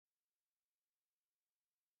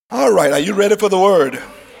All right, are you ready for the word?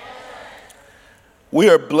 We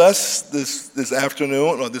are blessed this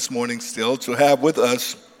afternoon, or this morning still, to have with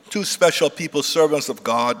us two special people, servants of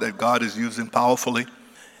God, that God is using powerfully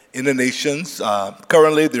in the nations.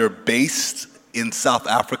 Currently, they're based in South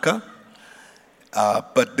Africa,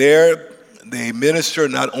 but they minister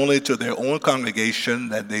not only to their own congregation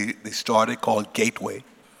that they started called Gateway,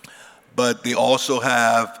 but they also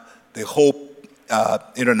have the Hope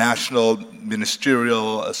International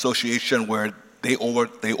Ministerial Association, where they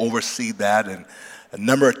oversee that, and a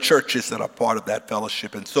number of churches that are part of that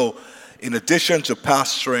fellowship. And so, in addition to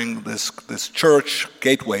pastoring this church,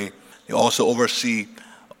 Gateway, they also oversee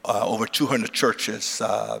over 200 churches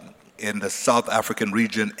in the South African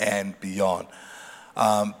region and beyond.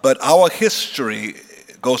 But our history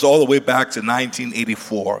goes all the way back to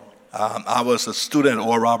 1984. I was a student at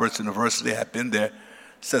Oral Roberts University. I had been there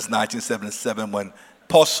since 1977 when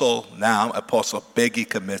Apostle Bheki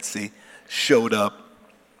Kamitsi showed up,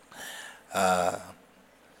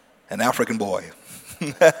 an African boy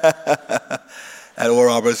at Oral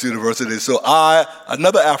Roberts University. So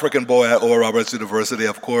another African boy at Oral Roberts University,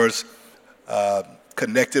 of course,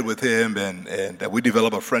 connected with him, and we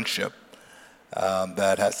developed a friendship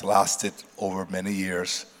that has lasted over many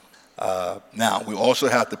years. Now, we also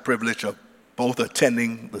had the privilege of both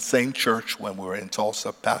attending the same church when we were in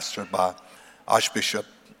Tulsa, pastored by Archbishop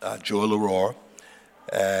Joel Aurora,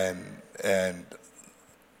 and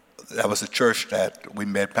that was a church that we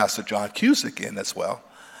met Pastor John Cusick in as well.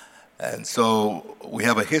 And so we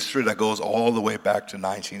have a history that goes all the way back to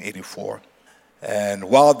 1984. And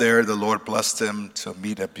while there, the Lord blessed him to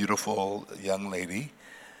meet a beautiful young lady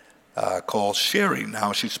called Sherry.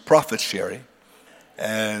 Now she's Prophet Sherry.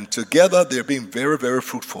 And together they're being very, very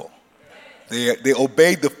fruitful. They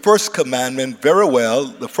obeyed the first commandment very well.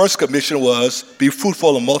 The first commission was be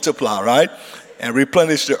fruitful and multiply, right? And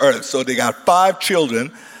replenish the earth. So they got 5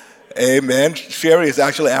 children. Amen. Sherry is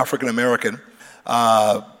actually African American.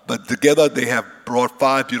 But together they have brought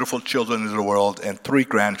 5 beautiful children into the world and 3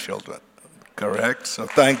 grandchildren. Correct? So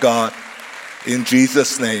thank God in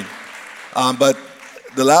Jesus' name. But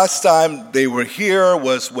the last time they were here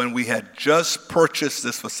was when we had just purchased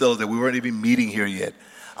this facility. We weren't even meeting here yet.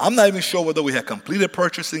 I'm not even sure whether we had completed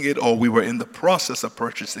purchasing it or we were in the process of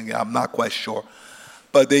purchasing it. I'm not quite sure.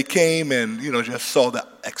 But they came and, just saw the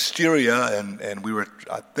exterior, and we were,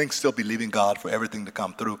 I think, still believing God for everything to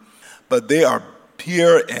come through. But they are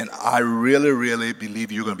here, and I really, really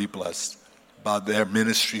believe you're going to be blessed by their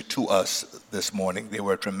ministry to us this morning. They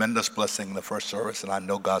were a tremendous blessing in the first service, and I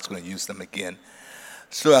know God's going to use them again.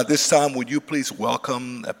 So at this time, would you please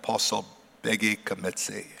welcome Apostle Bheki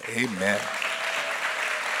Kamitsi. Amen.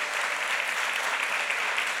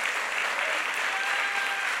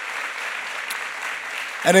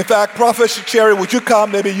 And in fact, Prophet Sherry, would you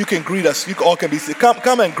come? Maybe you can greet us. You all can be seated.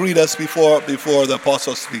 Come and greet us before the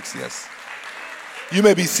apostle speaks. Yes. You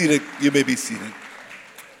may be seated. You may be seated.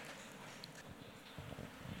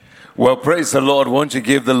 Well, praise the Lord. Won't you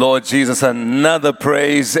give the Lord Jesus another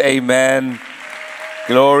praise? Amen.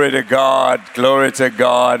 Glory to God. Glory to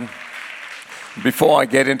God. Before I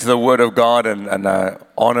get into the Word of God and I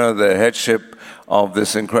honor the headship of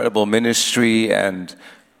this incredible ministry and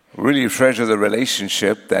really treasure the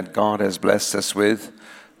relationship that God has blessed us with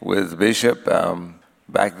Bishop.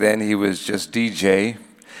 Back then he was just DJ,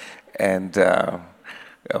 and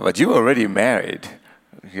but you were already married,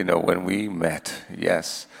 when we met.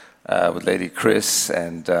 Yes, with Lady Chris,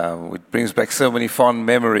 and it brings back so many fond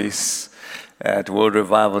memories at World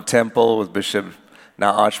Revival Temple with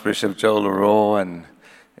now Archbishop Joel Aurora, and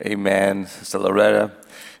Amen, Sister Loretta,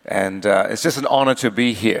 and it's just an honor to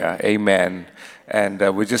be here. Amen. And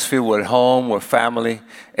we just feel we're at home, we're family.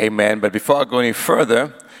 Amen. But before I go any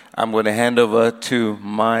further, I'm going to hand over to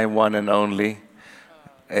my one and only.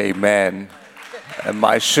 Amen. And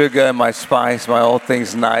my sugar and my spice, my all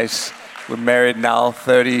things nice. We're married now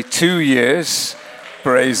 32 years.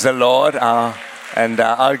 Praise the Lord. And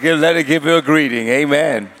let her give you a greeting.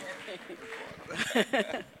 Amen.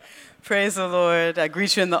 Praise the Lord. I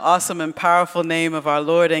greet you in the awesome and powerful name of our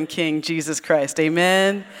Lord and King, Jesus Christ.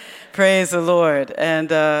 Amen. Praise the Lord.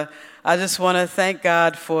 And I just want to thank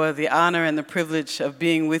God for the honor and the privilege of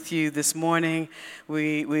being with you this morning.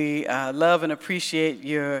 We love and appreciate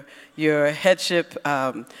your headship,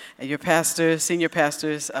 your pastors, senior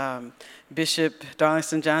pastors, Bishop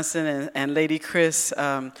Darlington Johnson and Lady Chris.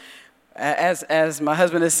 as my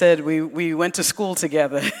husband has said, we went to school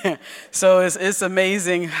together. So it's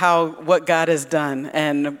amazing what God has done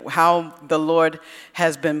and how the Lord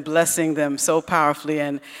has been blessing them so powerfully.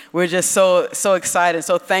 And we're just so excited,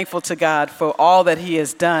 so thankful to God for all that he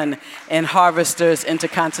has done in Harvesters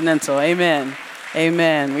Intercontinental. Amen.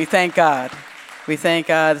 Amen. We thank God. We thank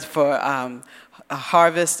God for a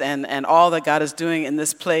harvest and all that God is doing in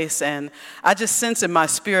this place. And I just sense in my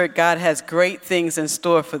spirit God has great things in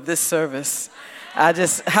store for this service.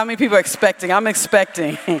 How many people are expecting? I'm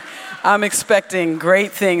expecting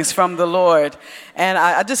great things from the Lord. And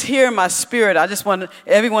I just hear in my spirit, I just want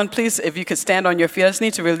everyone, please, if you could stand on your feet. I just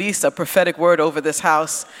need to release a prophetic word over this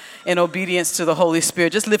house in obedience to the Holy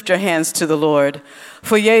Spirit. Just lift your hands to the Lord.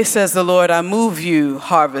 For yea, says the Lord, I move you,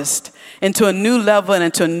 Harvest, into a new level and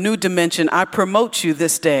into a new dimension. I promote you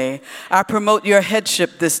this day. I promote your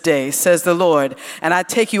headship this day, says the Lord. And I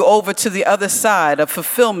take you over to the other side of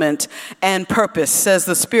fulfillment and purpose, says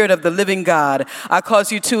the Spirit of the living God. I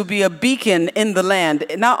cause you to be a beacon in the land,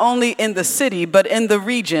 not only in the city, but in the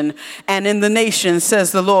region and in the nation,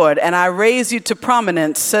 says the Lord. And I raise you to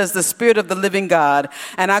prominence, says the Spirit of the living God.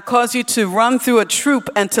 And I cause you to run through a troop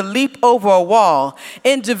and to leap over a wall,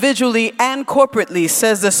 individually and corporately,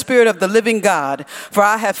 says the Spirit of the living God. For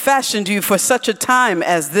I have fashioned you for such a time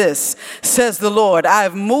as this, says the Lord. I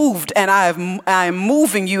have moved and I am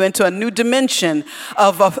moving you into a new dimension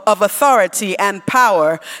of authority and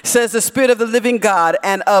power, says the Spirit of the living God,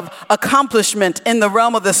 and of accomplishment in the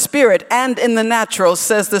realm of the Spirit and in the natural,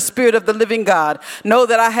 says the Spirit of the living God. Know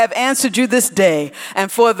that I have answered you this day.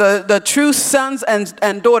 And for the true sons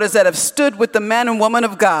and daughters that have stood with the man and woman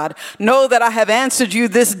of God, know that I have answered you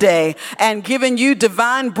this day and given you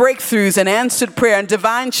divine breakthroughs and answered prayer and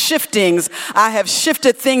divine shiftings. I have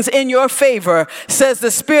shifted things in your favor, says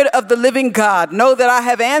the Spirit of the living God. Know that I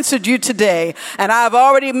have answered you today, and I have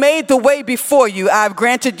already made the way before you. I have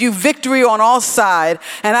granted you victory on all sides,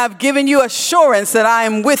 and I have given you assurance that I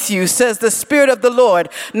am with you, says the Spirit of the Lord.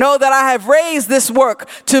 Know that I have raised this work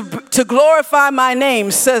to glorify my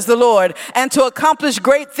name, says the Lord, and to accomplish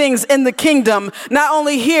great things in the kingdom, not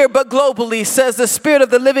only here but globally, says the Spirit of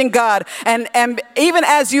the living God. And even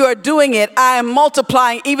as you are doing it, I am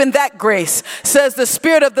multiplying even that grace, says the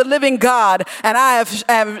Spirit of the living God, and I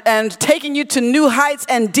have taken you to new heights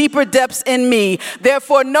and deeper depths in me.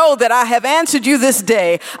 Therefore know that I have answered you this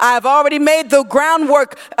day. I have already made the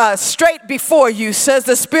groundwork straight before you, says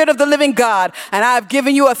the Spirit of the living God, and I have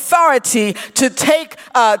given you authority to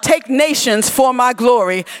take nations for my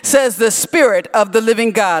glory, says the Spirit of the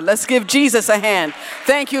living God. Let's give Jesus a hand.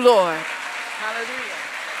 Thank you, Lord.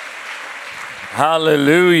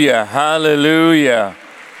 Hallelujah, hallelujah.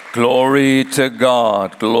 Glory to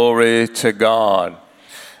God, glory to God.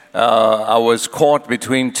 I was caught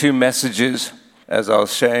between two messages as I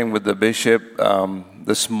was sharing with the bishop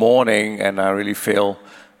this morning, and I really feel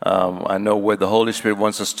I know where the Holy Spirit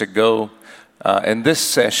wants us to go. In this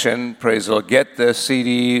session, praise the Lord, get the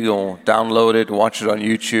CD or download it, watch it on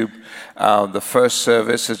YouTube. The first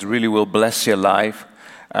service really will bless your life.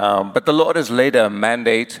 But the Lord has laid a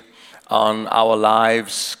mandate on our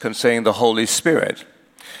lives concerning the Holy Spirit.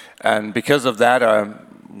 And because of that,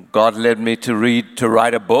 God led me to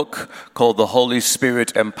write a book called The Holy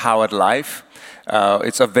Spirit Empowered Life.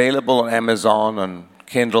 It's available on Amazon and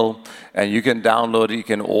Kindle, and you can download it, you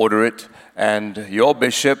can order it. And your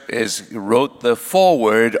bishop wrote the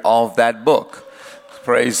foreword of that book.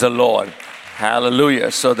 Praise the Lord.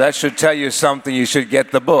 Hallelujah. So that should tell you something. You should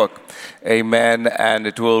get the book. Amen. And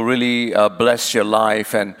it will really bless your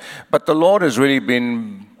life. But the Lord has really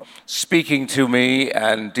been speaking to me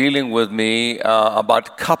and dealing with me about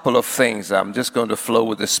a couple of things. I'm just going to flow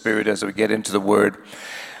with the Spirit as we get into the Word.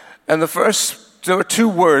 And there were two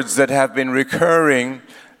words that have been recurring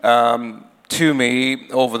to me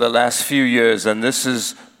over the last few years. And this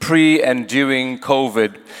is pre and during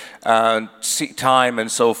COVID time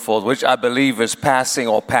and so forth, which I believe is passing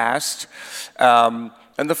or past. And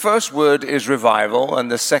the first word is revival,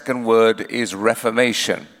 and the second word is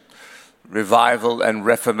reformation. Revival and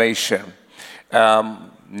reformation.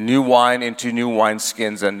 New wine into new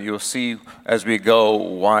wineskins, and you'll see as we go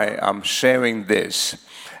why I'm sharing this.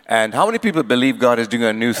 And how many people believe God is doing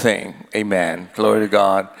a new thing? Amen. Glory to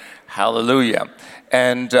God. Hallelujah.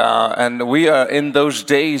 And we are in those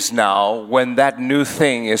days now when that new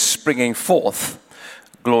thing is springing forth.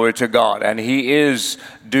 Glory to God. And He is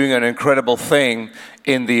doing an incredible thing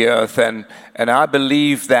in the earth. And I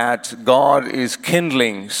believe that God is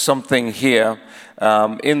kindling something here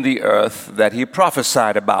in the earth that He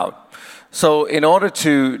prophesied about. So in order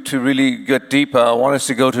to really get deeper, I want us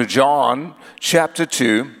to go to John chapter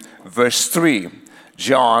 2, verse 3.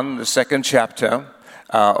 John, the 2nd chapter,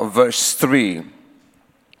 verse 3.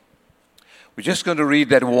 We're just going to read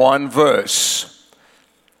that one verse.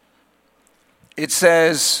 It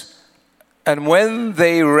says, "And when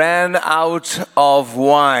they ran out of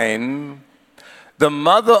wine, the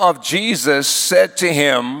mother of Jesus said to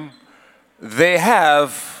him, 'They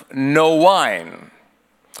have no wine.'"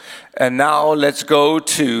 And now let's go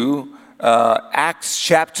to Acts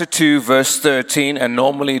chapter 2, verse 13, and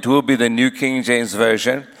normally it will be the New King James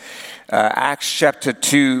Version. Acts chapter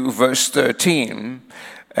 2, verse 13.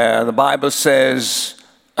 The Bible says,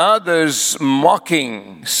 "Others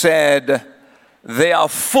mocking said, 'They are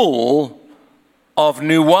full of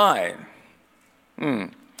new wine.'"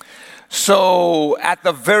 So at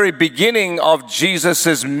the very beginning of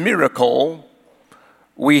Jesus' miracle,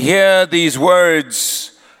 we hear these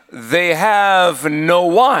words, "They have no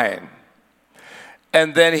wine."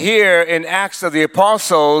 And then here in Acts of the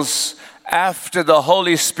Apostles, after the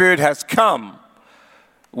Holy Spirit has come,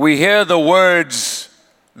 we hear the words,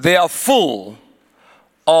 "They are full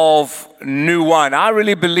of new wine." I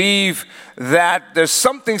really believe that there's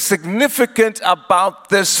something significant about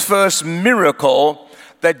this first miracle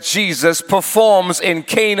that Jesus performs in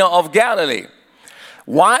Cana of Galilee.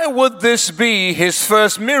 Why would this be his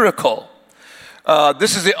first miracle?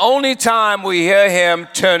 This is the only time we hear him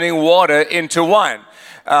turning water into wine.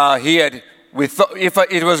 We thought if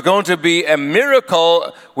it was going to be a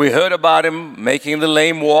miracle, we heard about him making the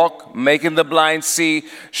lame walk, making the blind see.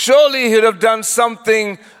 Surely he'd have done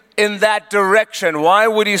something in that direction. Why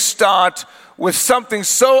would he start with something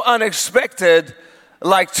so unexpected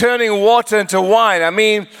like turning water into wine? I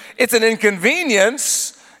mean, it's an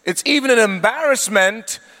inconvenience. It's even an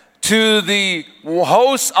embarrassment to the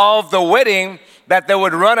host of the wedding that they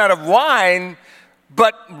would run out of wine.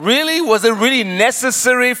 But really, was it really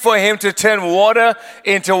necessary for him to turn water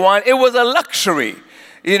into wine? It was a luxury.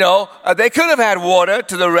 They could have had water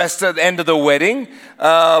to the rest of the end of the wedding.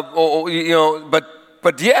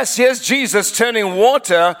 But yes, here's Jesus turning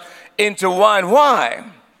water into wine. Why?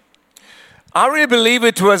 I really believe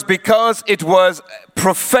it was because it was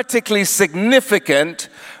prophetically significant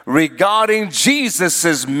regarding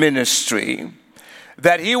Jesus' ministry,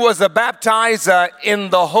 that he was a baptizer in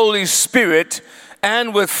the Holy Spirit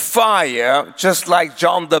and with fire, just like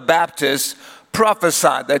John the Baptist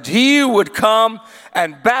prophesied, that he would come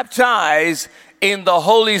and baptize in the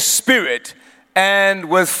Holy Spirit and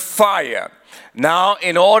with fire. Now,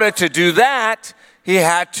 in order to do that, he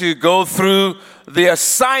had to go through the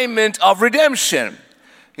assignment of redemption.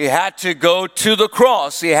 He had to go to the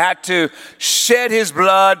cross. He had to shed his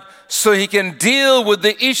blood so he can deal with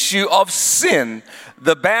the issue of sin,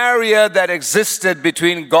 the barrier that existed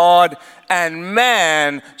between God and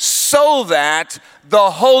man, so that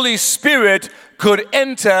the Holy Spirit could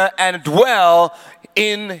enter and dwell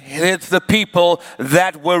in the people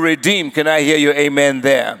that were redeemed. Can I hear your amen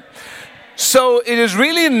there? So it is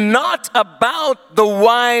really not about the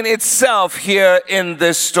wine itself here in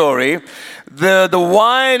this story. The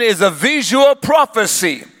wine is a visual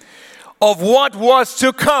prophecy of what was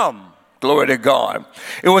to come. Glory to God.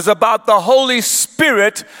 It was about the Holy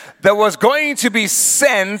Spirit that was going to be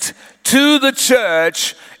sent to the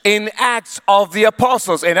church in Acts of the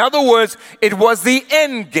Apostles. In other words, it was the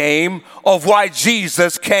end game of why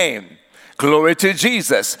Jesus came. Glory to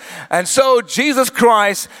Jesus. And so Jesus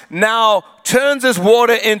Christ now turns his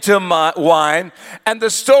water into wine, and the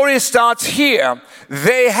story starts here.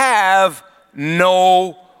 They have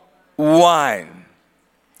no wine.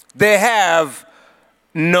 They have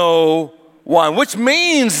no wine, which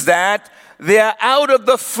means that they are out of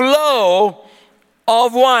the flow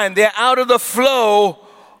of wine. They're out of the flow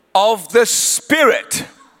of the Spirit.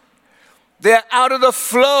 They're out of the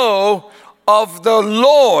flow of the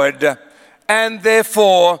Lord. And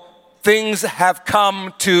therefore, things have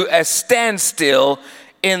come to a standstill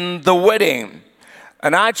in the wedding.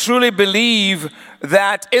 And I truly believe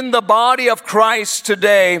that in the body of Christ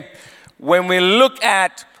today, when we look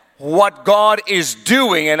at what God is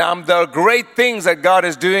doing, and the great things that God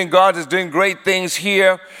is doing great things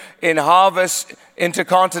here in Harvest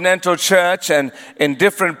Intercontinental Church and in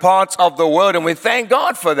different parts of the world, and we thank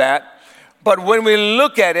God for that. But when we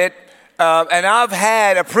look at it, and I've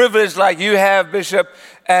had a privilege like you have, Bishop,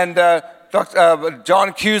 and Dr.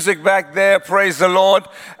 John Cusick back there, praise the Lord.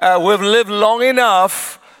 We've lived long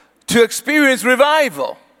enough to experience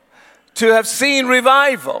revival, to have seen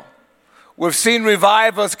revival. We've seen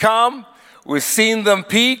revivals come, we've seen them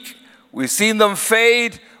peak, we've seen them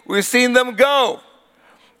fade, we've seen them go.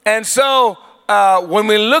 And so when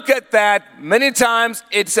we look at that, many times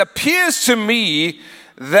it appears to me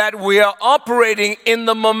that we are operating in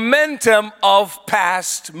the momentum of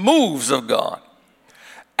past moves of God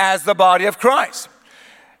as the body of Christ.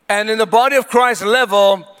 And in the body of Christ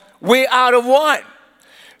level, we're out of wine.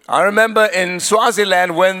 I remember in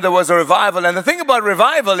Swaziland when there was a revival, and the thing about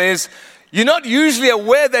revival is you're not usually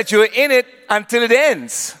aware that you're in it until it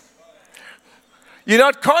ends. You're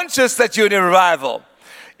not conscious that you're in a revival.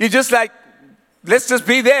 You're just like, let's just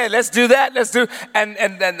be there. Let's do that.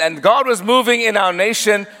 And God was moving in our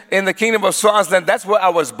nation, in the kingdom of Swaziland. That's where I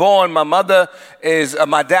was born. My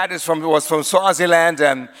dad was from Swaziland,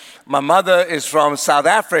 and my mother is from South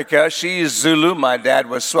Africa. She is Zulu. My dad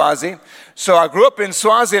was Swazi. So I grew up in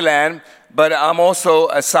Swaziland, but I'm also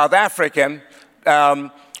a South African.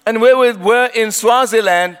 And we were in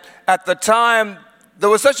Swaziland at the time. There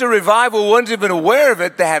was such a revival, we weren't even aware of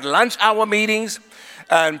it. They had lunch hour meetings,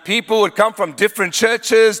 and people would come from different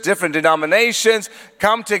churches, different denominations,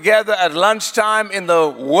 come together at lunchtime in the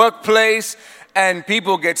workplace, and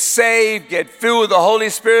people get saved, get filled with the Holy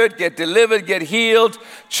Spirit, get delivered, get healed.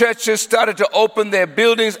 Churches started to open their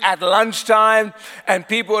buildings at lunchtime, and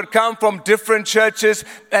people would come from different churches,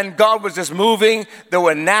 and God was just moving. There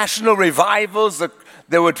were national revivals.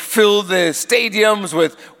 They would fill the stadiums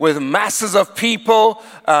with masses of people.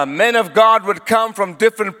 Men of God would come from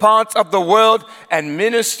different parts of the world and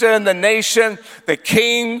minister in the nation. The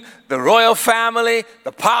king, the royal family,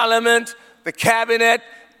 the parliament, the cabinet,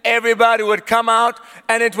 everybody would come out.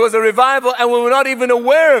 And it was a revival, and we were not even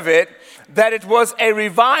aware of it, that it was a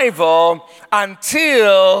revival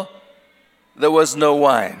until there was no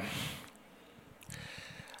wine.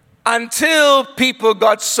 Until people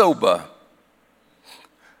got sober.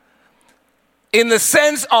 In the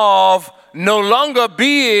sense of no longer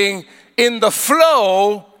being in the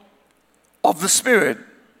flow of the Spirit.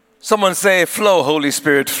 Someone say, flow, Holy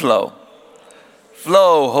Spirit, flow.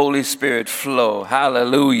 Flow, Holy Spirit, flow.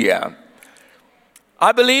 Hallelujah.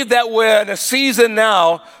 I believe that we're in a season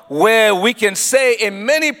now where we can say in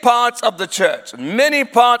many parts of the church, many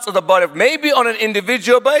parts of the body, maybe on an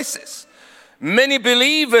individual basis, many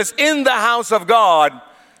believers in the house of God,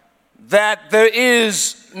 that there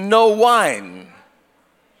is no wine,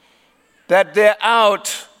 that they're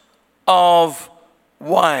out of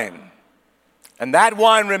wine. And that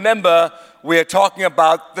wine, remember, we're talking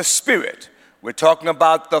about the Spirit. We're talking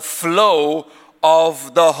about the flow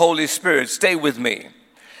of the Holy Spirit. Stay with me.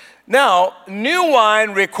 Now, new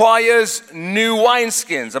wine requires new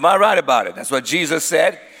wineskins. Am I right about it? That's what Jesus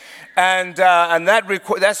said. And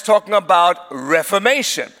that's talking about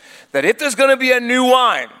reformation. That if there's going to be a new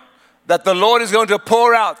wine, that the Lord is going to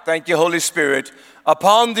pour out, thank you, Holy Spirit,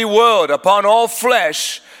 upon the world, upon all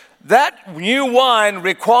flesh, that new wine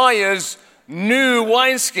requires new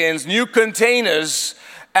wineskins, new containers,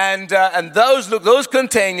 and those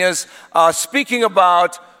containers are speaking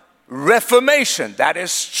about reformation. That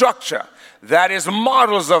is structure. That is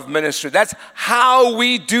models of ministry. That's how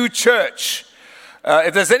we do church.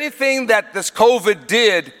 If there's anything that this COVID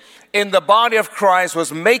did in the body of Christ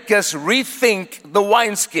was make us rethink the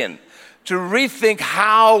wineskin, to rethink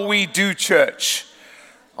how we do church.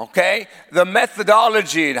 Okay, the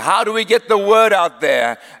methodology, how do we get the word out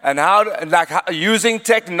there, and using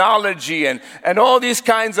technology and all these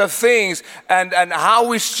kinds of things, and how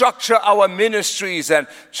we structure our ministries. And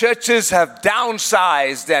churches have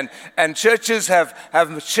downsized, and churches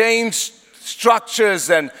have changed structures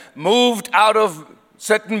and moved out of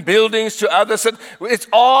certain buildings to others. It's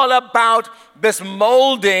all about this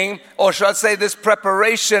molding, or should I say this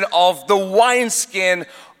preparation of the wineskin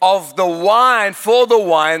of the wine, for the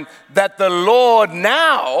wine that the Lord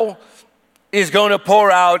now is going to pour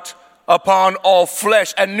out upon all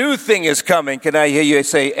flesh. A new thing is coming. Can I hear you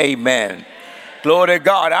say amen? Glory to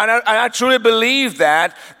God. I truly believe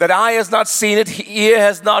that eye has not seen it, ear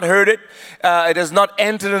has not heard it. It has not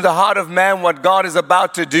entered into the heart of man what God is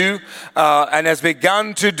about to do and has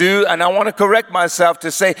begun to do. And I want to correct myself to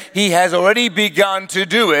say he has already begun to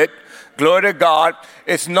do it. Glory to God.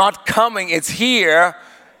 It's not coming. It's here.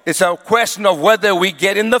 It's a question of whether we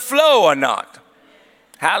get in the flow or not.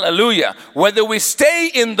 Hallelujah. Whether we stay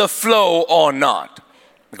in the flow or not.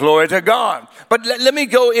 Glory to God. But let me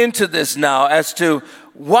go into this now as to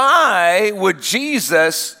why would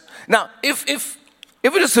Jesus... Now, if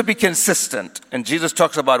it is to be consistent, and Jesus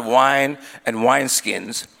talks about wine and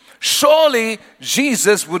wineskins, surely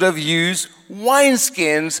Jesus would have used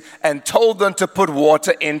wineskins and told them to put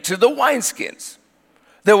water into the wineskins.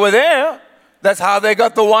 They were there. That's how they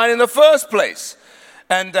got the wine in the first place.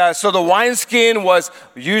 And so the wineskin was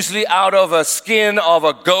usually out of a skin of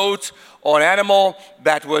a goat or an animal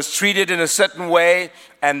that was treated in a certain way.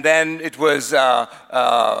 and then it was,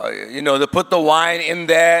 they put the wine in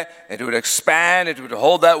there, it would expand, it would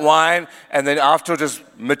hold that wine, and then after it was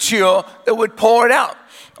mature, they would pour it out.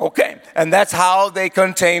 Okay, and that's how they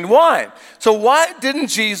contained wine. So why didn't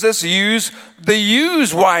Jesus use the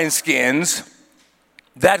used wineskins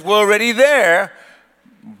that were already there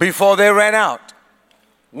before they ran out?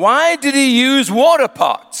 Why did he use water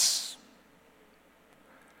pots?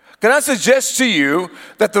 Can I suggest to you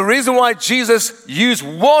that the reason why Jesus used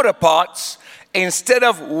water pots instead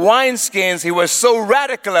of wineskins, he was so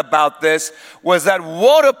radical about this, was that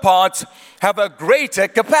water pots have a greater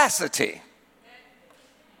capacity.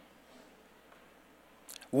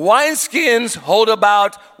 Wineskins hold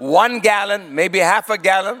about 1 gallon, maybe half a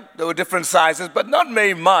gallon. There were different sizes, but not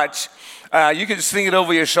very much. You can just sling it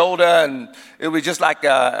over your shoulder, and it would be just like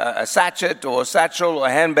a sachet or a satchel or a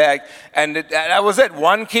handbag. And that was it,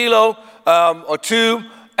 1 kilo or 2.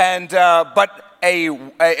 But a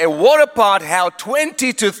water pot held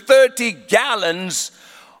 20 to 30 gallons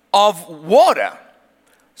of water.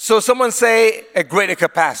 So someone say a greater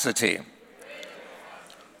capacity.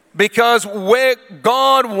 Because where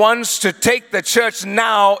God wants to take the church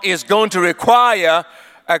now is going to require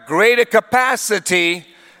a greater capacity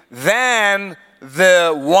than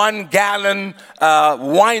the 1 gallon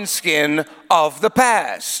wineskin of the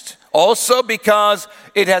past. Also because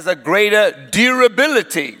it has a greater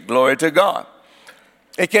durability, glory to God.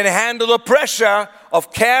 It can handle the pressure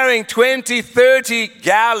of carrying 20, 30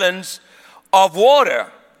 gallons of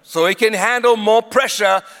water. So it can handle more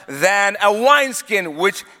pressure than a wineskin,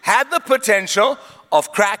 which had the potential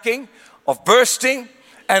of cracking, of bursting,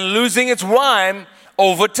 and losing its wine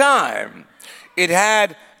over time. It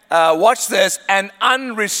had, watch this, an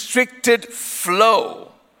unrestricted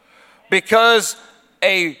flow. Because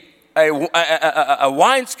a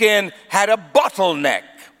wineskin had a bottleneck.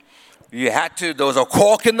 There was a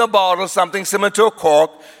cork in the bottle, something similar to a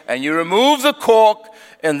cork, and you remove the cork,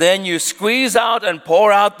 and then you squeeze out and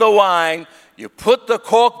pour out the wine. You put the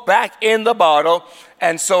cork back in the bottle,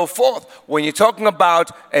 and so forth. When you're talking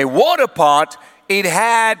about a water pot, it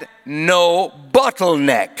had no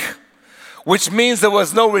bottleneck, which means there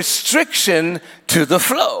was no restriction to the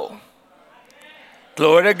flow.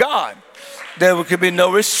 Glory to God. There could be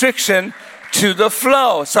no restriction to the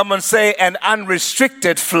flow. Someone say an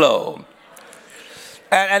unrestricted flow.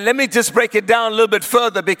 And let me just break it down a little bit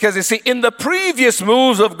further, because you see, in the previous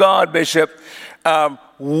moves of God, Bishop, the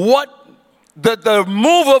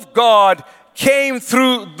move of God came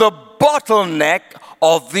through the bottleneck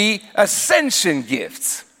of the ascension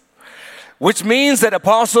gifts, which means that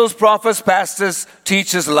apostles, prophets, pastors,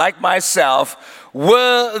 teachers like myself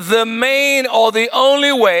were the main or the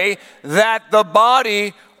only way that the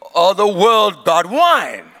body or the world got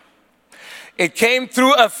wine. It came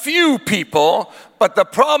through a few people, but the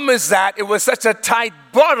problem is that it was such a tight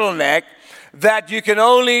bottleneck that you can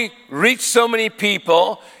only reach so many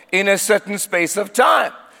people in a certain space of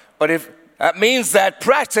time. But if that means that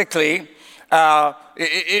practically,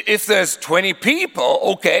 if there's 20 people,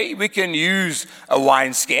 okay, we can use a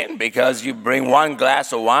wineskin, because you bring 1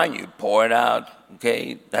 glass of wine, you pour it out,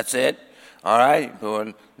 okay, that's it. All right, you pour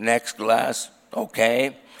in next glass,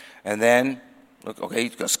 okay, and then, okay, you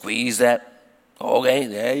can squeeze that. Okay,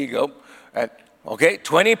 there you go. Okay,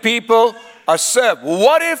 20 people are served.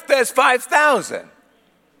 What if there's 5,000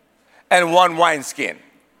 and 1 wineskin?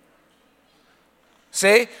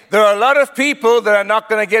 See, there are a lot of people that are not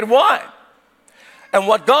going to get wine. And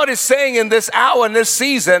what God is saying in this hour, in this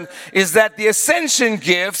season, is that the ascension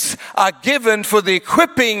gifts are given for the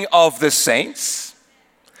equipping of the saints,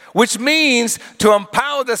 which means to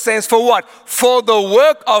empower the saints for what? For the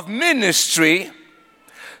work of ministry,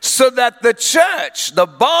 so that the church, the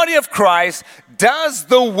body of Christ, does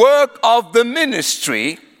the work of the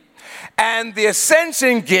ministry, and the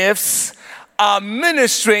ascension gifts are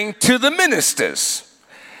ministering to the ministers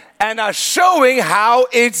and are showing how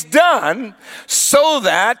it's done, so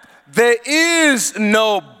that there is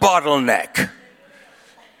no bottleneck.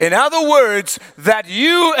 In other words, that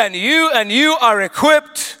you and you and you are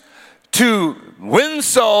equipped to win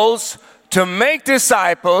souls, to make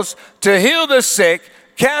disciples, to heal the sick,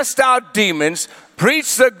 cast out demons,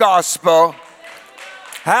 preach the gospel,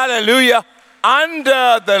 hallelujah,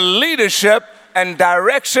 under the leadership and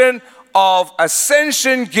direction of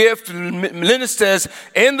ascension gift ministers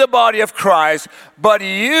in the body of Christ. But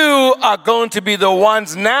you are going to be the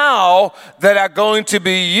ones now that are going to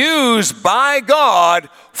be used by God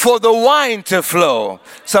for the wine to flow.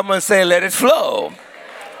 Someone say, let it flow.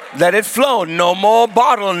 Let it flow. No more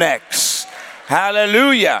bottlenecks.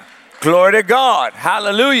 Hallelujah. Glory to God.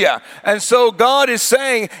 Hallelujah. And so God is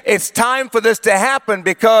saying it's time for this to happen,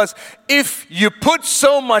 because if you put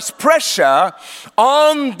so much pressure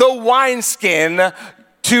on the wineskin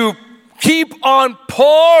to keep on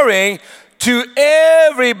pouring to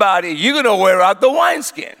everybody, you're going to wear out the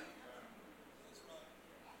wineskin.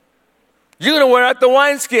 You're going to wear out the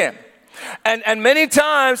wineskin. And many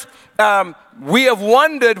times we have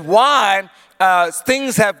wondered why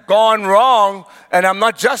things have gone wrong, and I'm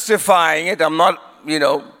not justifying it. I'm not,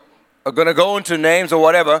 going to go into names or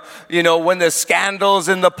whatever, when there's scandals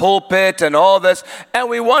in the pulpit and all this, and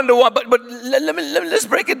we wonder why. But let's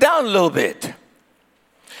break it down a little bit.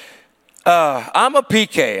 I'm a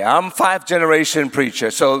PK. I'm 5th-generation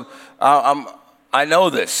preacher, so I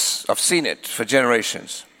know this. I've seen it for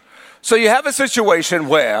generations. So you have a situation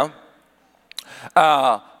where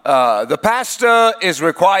the pastor is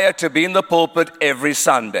required to be in the pulpit every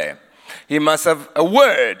Sunday. He must have a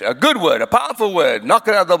word, a good word, a powerful word, knock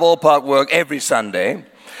it out of the ballpark work every Sunday.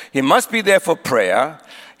 He must be there for prayer.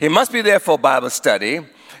 He must be there for Bible study.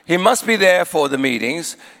 He must be there for the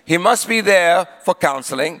meetings. He must be there for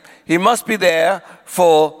counseling. He must be there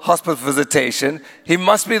for hospital visitation. He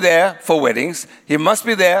must be there for weddings. He must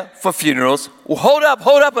be there for funerals. Well, hold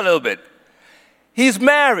up a little bit. He's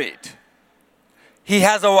married. He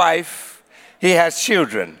has a wife. He has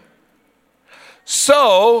children.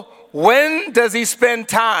 So, when does he spend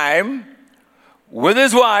time with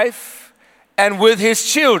his wife and with his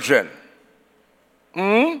children?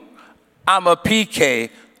 I'm a PK,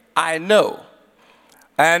 I know.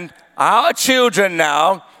 And our children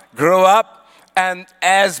now grow up and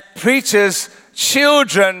as preachers'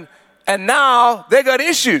 children, and now they got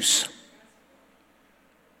issues.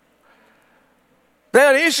 They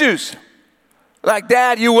got issues. Like,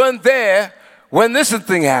 Dad, you weren't there when this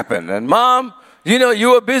thing happened. And Mom, you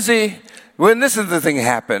were busy when this thing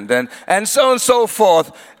happened. And so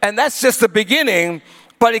forth. And that's just the beginning.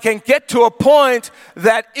 But it can get to a point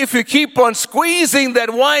that if you keep on squeezing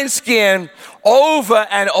that wineskin over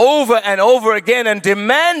and over and over again and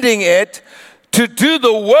demanding it to do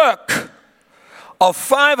the work of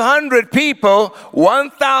 500 people,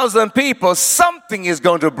 1,000 people, something is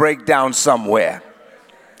going to break down somewhere.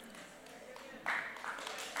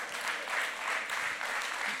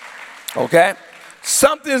 Okay?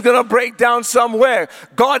 Something's going to break down somewhere.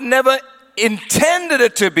 God never intended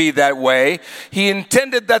it to be that way. He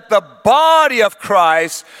intended that the body of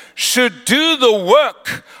Christ should do the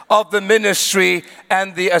work of the ministry,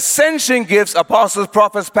 and the ascension gifts, apostles,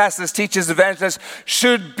 prophets, pastors, teachers, evangelists,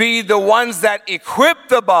 should be the ones that equip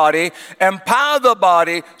the body, empower the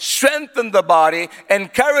body, strengthen the body,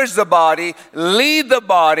 encourage the body, lead the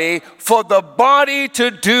body, for the body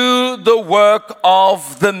to do the work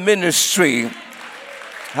of the ministry.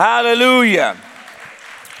 Hallelujah.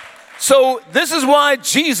 So this is why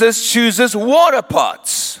Jesus chooses water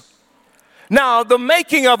pots. Now, the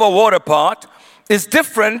making of a water pot is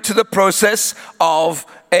different to the process of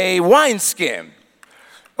a wineskin.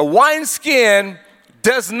 A wineskin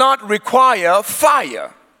does not require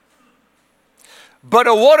fire. But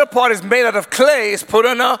a water pot is made out of clay. It's put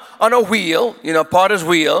on a wheel, potter's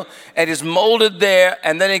wheel, and is molded there,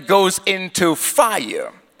 and then it goes into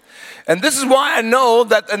fire. And this is why I know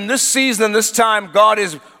that in this season and this time, God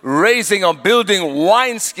is raising or building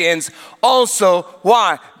wineskins also.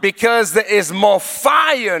 Why? Because there is more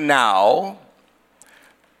fire now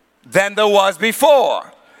than there was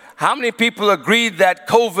before. How many people agreed that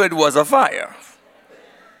COVID was a fire?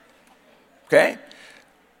 Okay?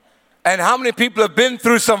 And how many people have been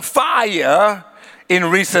through some fire in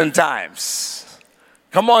recent times?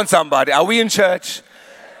 Come on, somebody. Are we in church?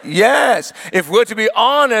 Yes. If we're to be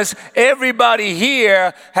honest, everybody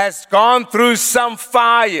here has gone through some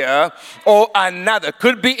fire or another.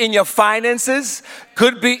 Could be in your finances,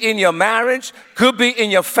 could be in your marriage, could be in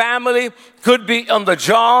your family, could be on the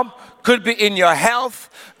job, could be in your health,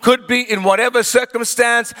 could be in whatever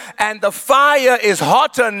circumstance. And the fire is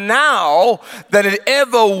hotter now than it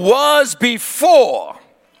ever was before.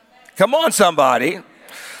 Come on, somebody.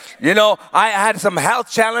 I had some health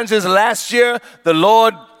challenges last year. The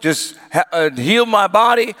Lord just healed my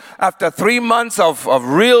body after 3 months of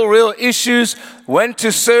real issues. Went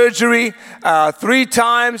to surgery 3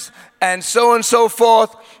 times and so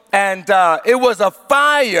forth. And it was a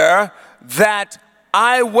fire that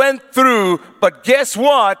I went through. But guess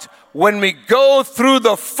what? When we go through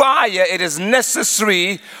the fire, it is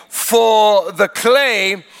necessary for the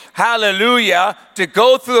clay, hallelujah, to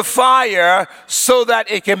go through the fire so that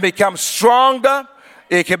it can become stronger,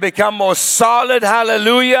 it can become more solid,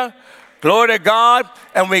 hallelujah, glory to God.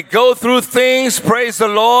 And we go through things, praise the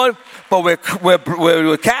Lord, but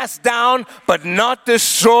we're cast down, but not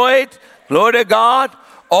destroyed. Glory to God.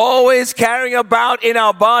 Always carrying about in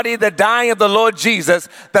our body the dying of the Lord Jesus,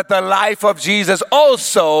 that the life of Jesus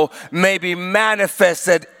also may be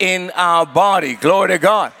manifested in our body. Glory to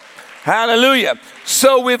God. Hallelujah.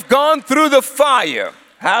 So we've gone through the fire.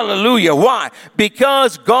 Hallelujah. Why?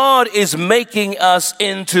 Because God is making us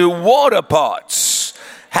into water pots.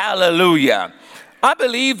 Hallelujah. I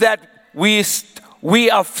believe that we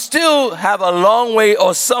still have a long way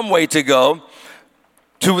or some way to go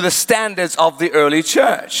to the standards of the early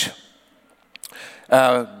church.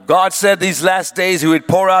 God said these last days He would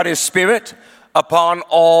pour out His Spirit upon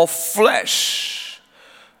all flesh.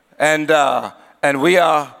 And we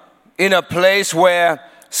are in a place where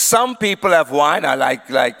some people have wine. I like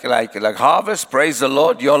Harvest. Praise the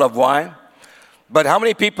Lord. You all have wine. But how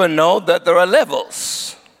many people know that there are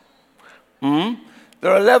levels? There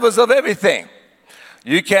are levels of everything.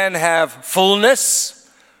 You can have fullness.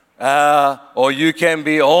 Or you can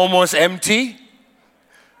be almost empty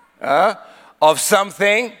of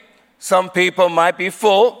something. Some people might be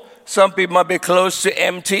full. Some people might be close to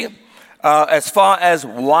empty. As far as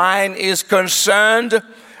wine is concerned,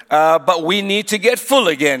 but we need to get full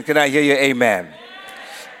again. Can I hear you? Amen.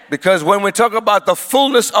 Because when we talk about the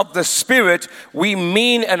fullness of the Spirit, we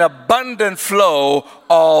mean an abundant flow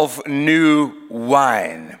of new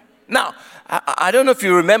wine. Now, I don't know if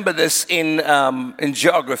you remember this in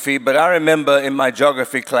geography, but I remember in my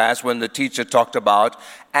geography class when the teacher talked about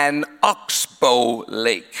an oxbow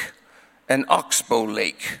lake. An oxbow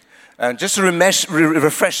lake. And just to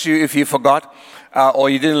refresh you if you forgot or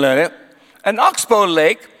you didn't learn it. An oxbow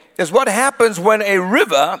lake is what happens when a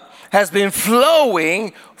river has been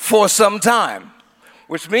flowing for some time,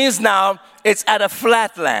 which means now it's at a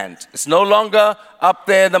flatland. It's no longer up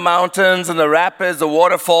there in the mountains and the rapids, the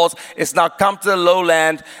waterfalls. It's now come to the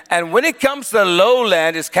lowland. And when it comes to the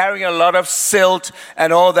lowland, it's carrying a lot of silt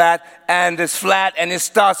and all that, and it's flat, and it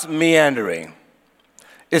starts meandering.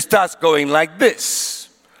 It starts going like this,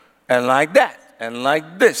 and like that, and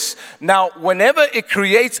like this. Now, whenever it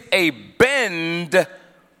creates a bend,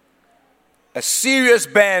 a serious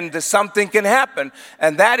bend, something can happen.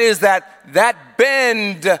 And that is that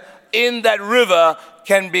bend in that river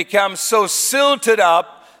can become so silted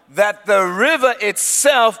up that the river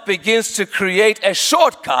itself begins to create a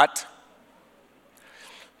shortcut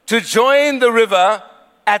to join the river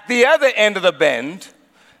at the other end of the bend.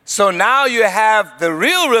 So now you have the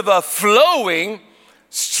real river flowing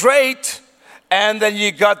straight, and then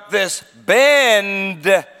you got this bend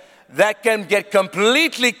that can get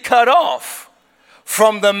completely cut off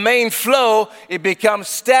from the main flow. It becomes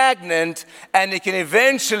stagnant, and it can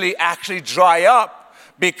eventually actually dry up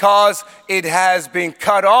because it has been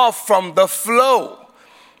cut off from the flow.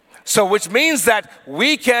 So which means that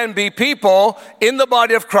we can be people in the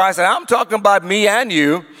body of Christ, and I'm talking about me and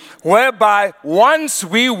you, whereby once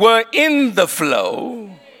we were in the flow,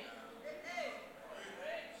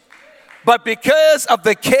 but because of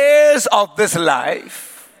the cares of this life,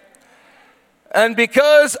 and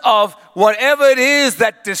because of whatever it is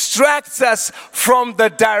that distracts us from the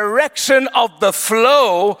direction of the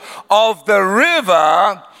flow of the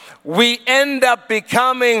river, we end up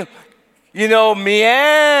becoming,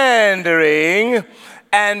 meandering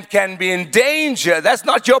and can be in danger. That's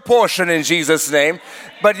not your portion in Jesus' name,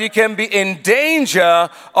 but you can be in danger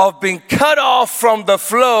of being cut off from the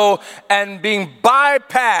flow and being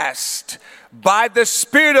bypassed by the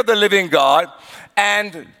Spirit of the living God.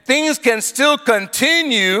 And things can still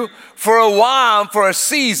continue for a while, for a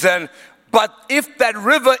season, but if that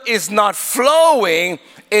river is not flowing,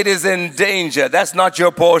 it is in danger. That's not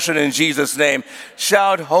your portion in Jesus' name.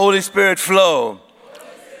 Shout, Holy Spirit, flow.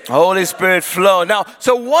 Holy Spirit, flow. Now,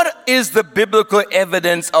 so what is the biblical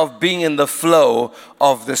evidence of being in the flow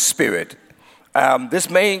of the Spirit? It's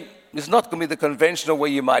not going to be the conventional way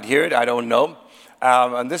you might hear it. I don't know.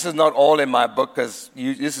 And this is not all in my book, because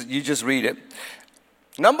you just read it.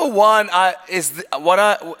 Number one is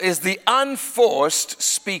the unforced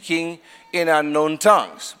speaking in unknown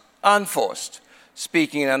tongues. Unforced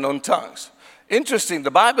speaking in unknown tongues. Interesting,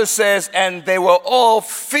 the Bible says, and they were all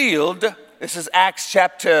filled. This is Acts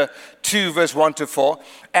chapter 2, verse 1 to 4.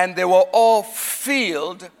 And they were all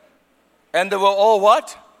filled. And they were all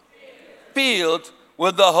what? Filled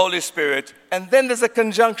with the Holy Spirit. And then there's a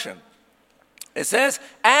conjunction. It says,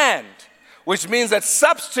 and, which means that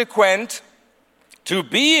subsequent to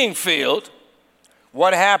being filled,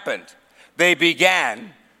 what happened? They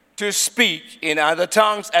began to speak in other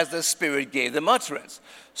tongues as the Spirit gave them utterance.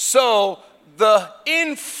 So the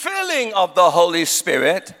infilling of the Holy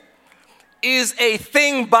Spirit is a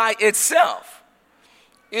thing by itself.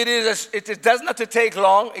 It doesn't have to take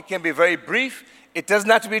long. It can be very brief. It doesn't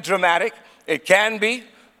have to be dramatic. It can be,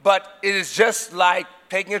 but it is just like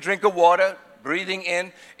taking a drink of water, breathing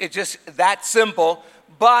in. It's just that simple.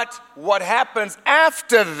 But what happens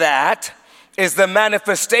after that is the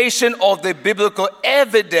manifestation of the biblical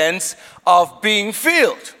evidence of being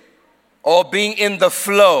filled or being in the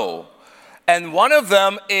flow. And one of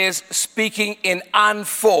them is speaking in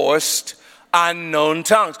unforced, unknown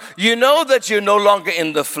tongues. You know that you're no longer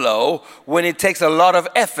in the flow when it takes a lot of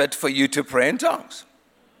effort for you to pray in tongues.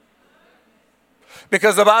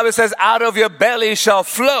 Because the Bible says, out of your belly shall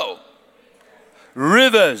flow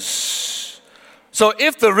rivers. So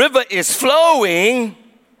if the river is flowing,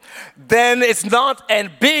 then it's not a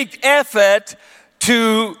big effort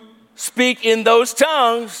to speak in those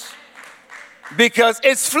tongues because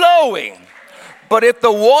it's flowing. But if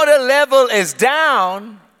the water level is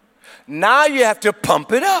down, now you have to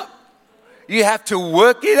pump it up. You have to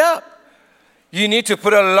work it up. You need to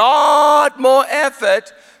put a lot more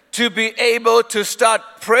effort to be able to start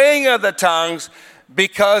praying in the tongues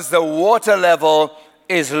because the water level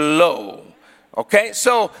is low. Okay,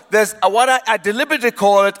 so there's what I deliberately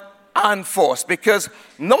call it unforced, because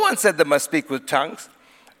no one said they must speak with tongues.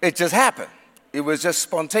 It just happened. It was just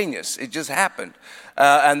spontaneous. It just happened,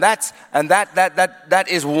 and that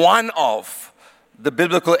is one of the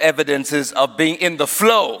biblical evidences of being in the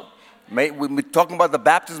flow. We're talking about the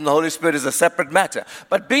baptism of the Holy Spirit is a separate matter,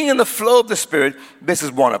 but being in the flow of the Spirit, this is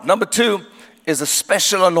one of. Number two is a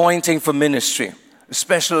special anointing for ministry. A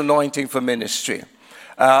special anointing for ministry.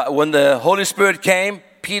 When the Holy Spirit came,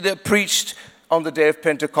 Peter preached on the day of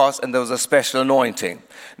Pentecost, and there was a special anointing.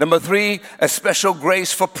 Number three, a special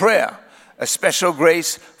grace for prayer. A special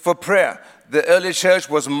grace for prayer. The early church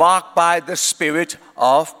was marked by the spirit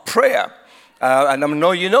of prayer. And I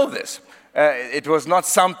know you know this. It was not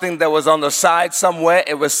something that was on the side somewhere.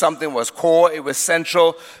 It was something that was core. It was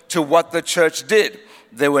central to what the church did.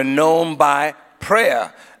 They were known by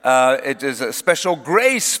prayer. It is a special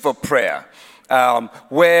grace for prayer.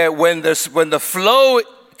 Where when the flow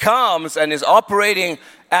comes and is operating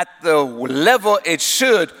at the level it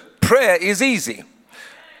should, prayer is easy.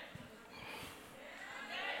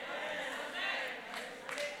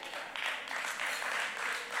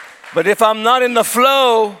 But if I'm not in the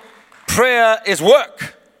flow, prayer is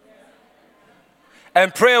work.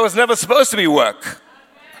 And prayer was never supposed to be work.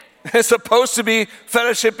 It's supposed to be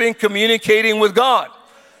fellowshipping, communicating with God.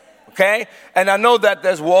 Okay? And I know that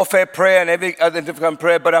there's warfare prayer and every other different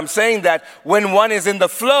prayer, but I'm saying that when one is in the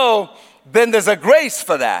flow, then there's a grace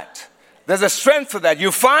for that. There's a strength for that.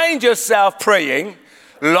 You find yourself praying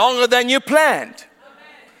longer than you planned.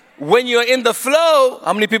 When you're in the flow,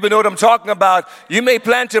 how many people know what I'm talking about? You may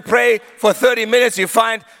plan to pray for 30 minutes, you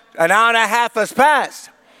find an hour and a half has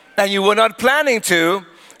passed, and you were not planning to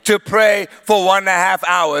pray for 1.5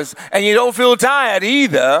 hours, and you don't feel tired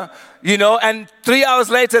either, and 3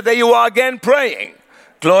 hours later, there you are again praying.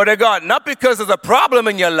 Glory to God. Not because there's a problem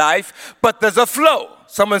in your life, but there's a flow.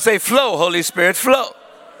 Someone say flow, Holy Spirit, flow.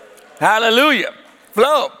 Hallelujah.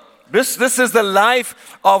 Flow. This is the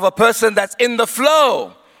life of a person that's in the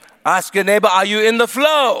flow. Ask your neighbor, are you in the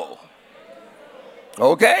flow?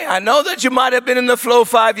 Okay, I know that you might have been in the flow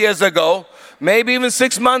 5 years ago, maybe even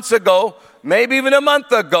 6 months ago, maybe even a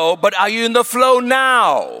month ago, but are you in the flow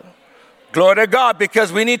now? Glory to God,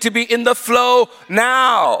 because we need to be in the flow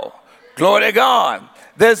now. Glory to God.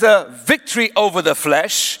 There's a victory over the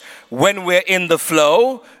flesh when we're in the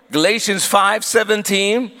flow. Galatians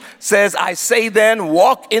 5:17 says, I say then,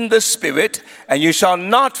 walk in the Spirit, and you shall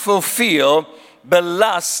not fulfill the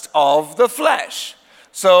lust of the flesh.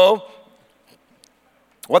 So,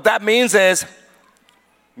 what that means is,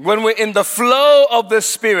 when we're in the flow of the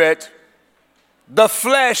Spirit, the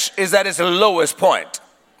flesh is at its lowest point.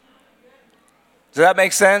 Does that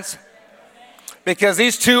make sense? Because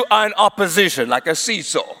these two are in opposition, like a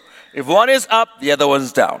seesaw. If one is up, the other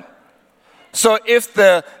one's down. So if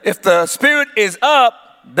the Spirit is up,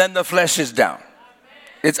 then the flesh is down.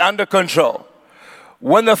 It's under control.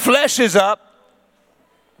 When the flesh is up,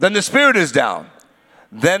 then the Spirit is down.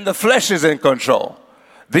 Then the flesh is in control.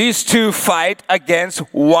 These two fight against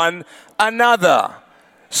one another.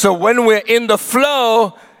 So when we're in the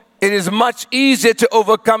flow, it is much easier to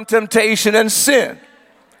overcome temptation and sin.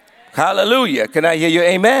 Hallelujah. Can I hear you?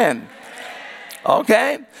 Amen.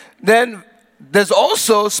 Okay. Then there's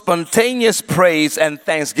also spontaneous praise and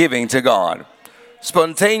thanksgiving to God.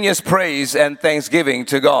 Spontaneous praise and thanksgiving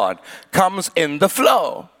to God comes in the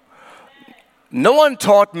flow. No one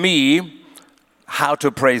taught me how to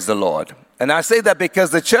praise the Lord. And I say that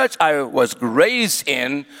because the church I was raised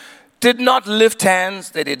in did not lift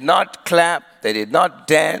hands. They did not clap. They did not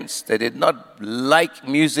dance. They did not like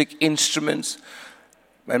music instruments.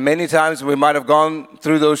 And many times we might have gone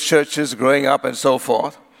through those churches growing up and so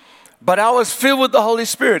forth. But I was filled with the Holy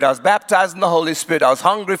Spirit. I was baptized in the Holy Spirit. I was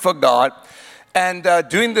hungry for God. And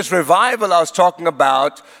during this revival I was talking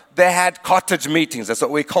about, they had cottage meetings. That's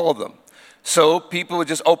what we call them. So people would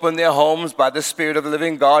just open their homes by the Spirit of the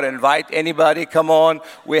living God, invite anybody, come on,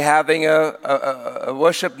 we're having a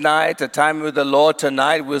worship night, a time with the Lord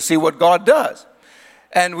tonight, we'll see what God does.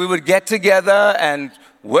 And we would get together and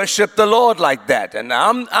worship the Lord like that. And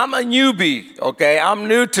I'm a newbie, okay? I'm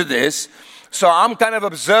new to this. So I'm kind of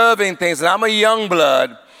observing things, and I'm a young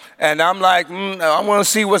blood, and I'm like, I want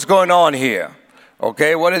to see what's going on here,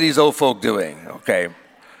 okay? What are these old folk doing, okay?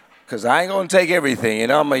 Because I ain't gonna take everything,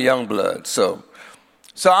 I'm a young blood. So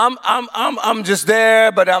I'm just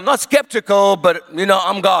there, but I'm not skeptical, but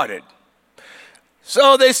I'm guarded.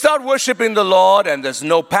 So they start worshiping the Lord, and there's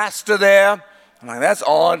no pastor there. I'm like, that's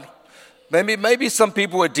odd. Maybe some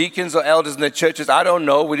people were deacons or elders in the churches. I don't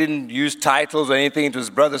know. We didn't use titles or anything. It was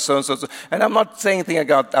brother so and so. And I'm not saying anything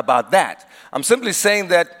about that. I'm simply saying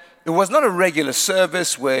that it was not a regular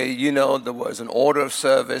service where there was an order of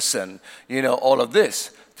service and all of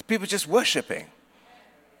this. People just worshiping.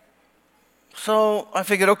 So I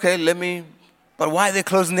figured, okay, but why are they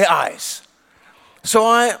closing their eyes? So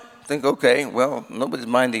I think, okay, well, nobody's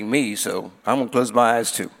minding me, so I'm going to close my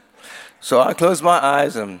eyes too. So I close my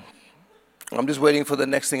eyes and I'm just waiting for the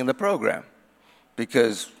next thing in the program.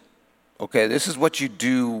 Because, okay, this is what you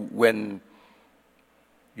do when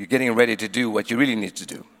you're getting ready to do what you really need to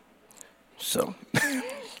do. So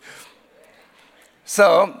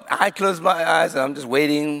I close my eyes and I'm just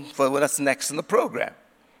waiting for what's next in the program.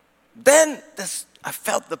 Then I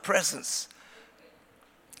felt the presence.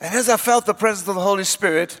 And as I felt the presence of the Holy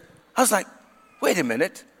Spirit, I was like, wait a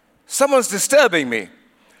minute, someone's disturbing me.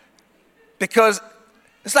 Because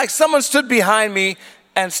it's like someone stood behind me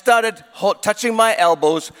and started touching my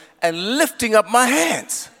elbows and lifting up my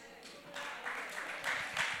hands.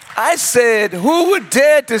 I said, who would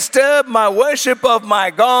dare disturb my worship of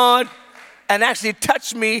my God and actually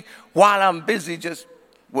touch me while I'm busy just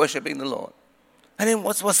worshiping the Lord? And then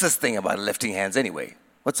what's this thing about lifting hands anyway?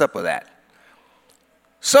 What's up with that?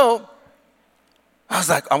 So I was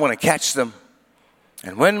like, I want to catch them.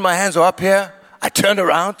 And when my hands are up here, I turned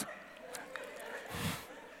around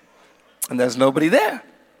and there's nobody there.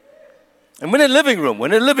 And we're in the living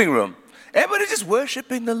room. Everybody just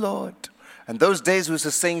worshiping the Lord. And those days we used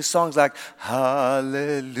to sing songs like,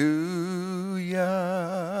 Hallelujah,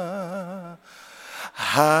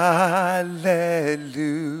 Hallelujah,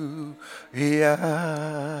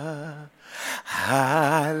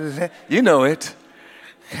 you know it.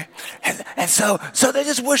 And so they're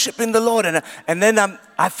just worshiping the Lord. And then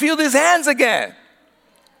I feel these hands again.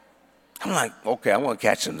 I'm like, okay, I'm going to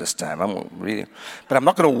catch them this time. I'm going to read it. But I'm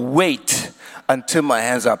not going to wait until my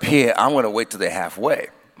hands are up here. I'm going to wait till they're halfway.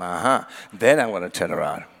 Then I'm going to turn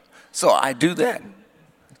around. So I do that.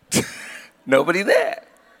 Nobody there.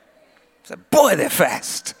 I said, boy, they're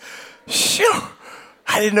fast. Sure.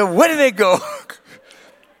 I didn't know, where did they go?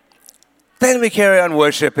 Then we carry on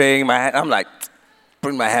worshiping. I'm like,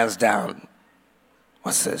 bring my hands down.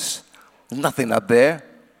 What's this? There's nothing up there.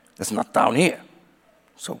 There's not down here.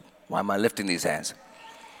 So why am I lifting these hands?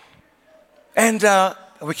 And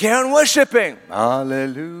we carry on worshiping.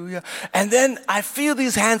 Hallelujah. And then I feel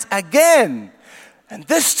these hands again. And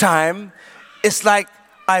this time, it's like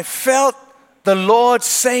I felt the Lord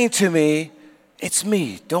saying to me, it's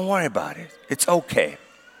me. Don't worry about it. It's okay.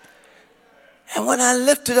 And when I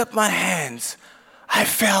lifted up my hands, I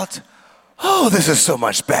felt, oh, this is so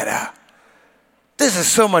much better. This is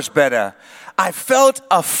so much better. I felt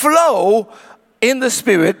a flow in the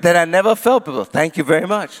Spirit that I never felt before. Thank you very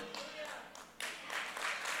much.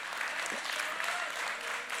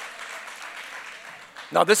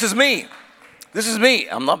 Now, this is me. This is me.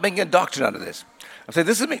 I'm not making a doctrine out of this. I'm saying,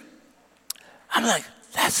 this is me. I'm like,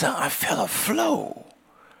 that's how I felt a flow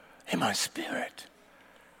in my spirit.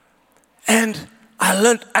 And I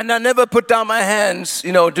learned, and I never put down my hands,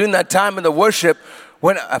 during that time in the worship,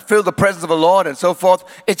 when I feel the presence of the Lord and so forth.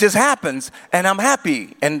 It just happens, and I'm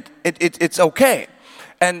happy, and it's okay.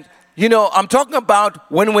 And, I'm talking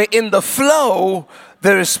about when we're in the flow,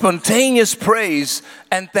 there is spontaneous praise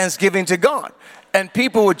and thanksgiving to God. And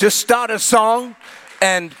people would just start a song,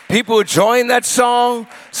 and people would join that song.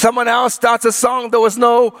 Someone else starts a song.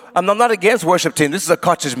 I'm not against worship team. This is a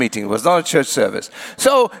cottage meeting. It was not a church service.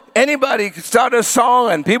 So anybody could start a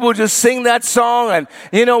song, and people would just sing that song, and,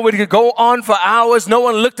 we could go on for hours. No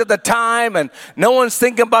one looked at the time, and no one's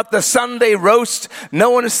thinking about the Sunday roast. No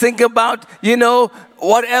one is thinking about,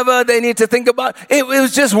 whatever they need to think about. It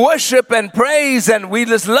was just worship and praise, and we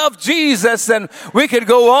just love Jesus, and we could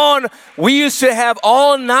go on. We used to have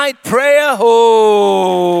all-night prayer.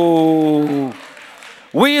 Oh,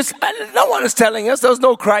 no one is telling us there was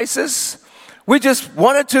no crisis. We just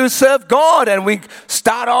wanted to serve God, and we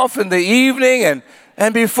start off in the evening,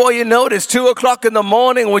 and before you know it, it's 2 o'clock in the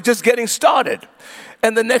morning. We're just getting started.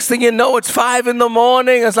 And the next thing you know, it's 5 in the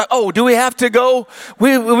morning. It's like, oh, do we have to go?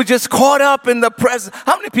 We were just caught up in the presence.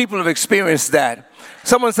 How many people have experienced that?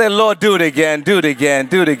 Someone say, Lord, do it again, do it again,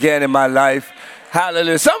 do it again in my life.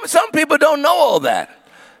 Hallelujah. Some people don't know all that.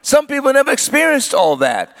 Some people never experienced all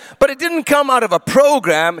that. But it didn't come out of a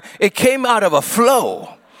program. It came out of a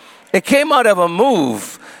flow. It came out of a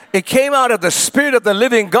move. It came out of the Spirit of the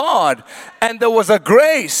living God. And there was a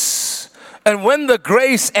grace. And when the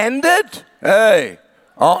grace ended, hey,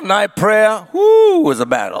 all-night prayer, was a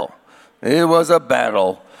battle. It was a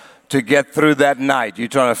battle to get through that night. You're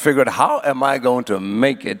trying to figure out, how am I going to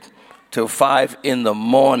make it till 5 in the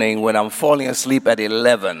morning when I'm falling asleep at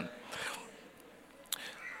 11?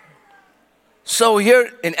 So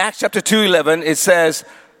here in Acts chapter 2:11, it says,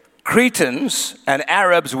 Cretans and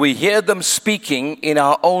Arabs, we hear them speaking in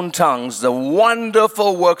our own tongues the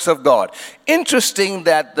wonderful works of God. Interesting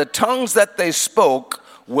that the tongues that they spoke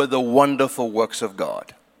were the wonderful works of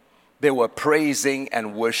God. They were praising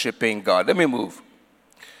and worshiping God. Let me move.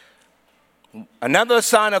 Another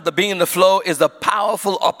sign of the being in the flow is the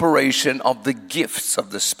powerful operation of the gifts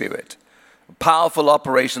of the Spirit. Powerful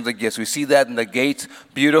operation of the gifts. We see that in the gate,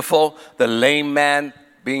 beautiful, the lame man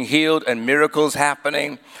being healed and miracles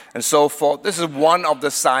happening and so forth. This is one of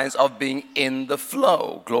the signs of being in the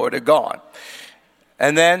flow. Glory to God.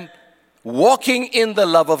 And then walking in the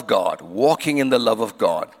love of God. Walking in the love of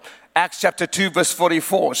God. Acts chapter 2 verse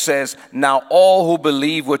 44 says, Now all who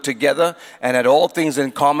believed were together and had all things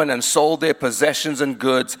in common and sold their possessions and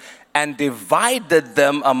goods and divided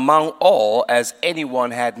them among all as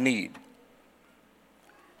anyone had need.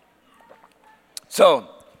 So,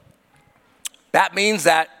 that means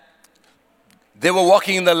that they were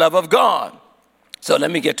walking in the love of God. So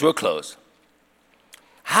let me get to a close.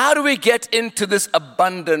 How do we get into this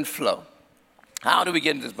abundant flow? How do we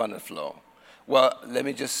get into this abundant flow? Well, let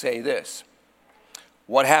me just say this.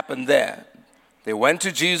 What happened there? They went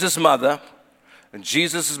to Jesus' mother, and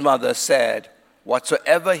Jesus' mother said,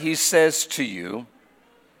 whatsoever he says to you,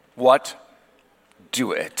 what?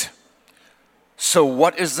 Do it. So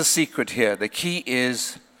what is the secret here? The key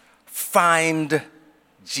is find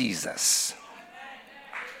Jesus.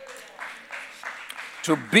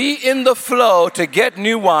 To be in the flow, to get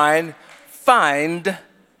new wine, find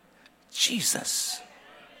Jesus.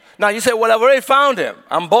 Now you say, well, I've already found him.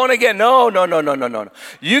 I'm born again. No.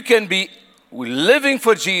 You can be living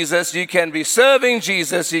for Jesus. You can be serving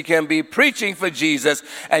Jesus. You can be preaching for Jesus.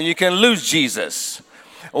 And you can lose Jesus.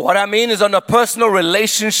 What I mean is on a personal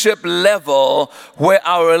relationship level where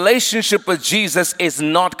our relationship with Jesus is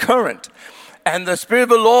not current. And the Spirit of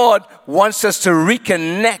the Lord wants us to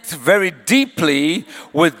reconnect very deeply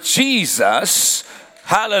with Jesus.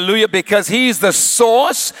 Hallelujah, because he's the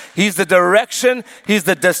source, he's the direction, he's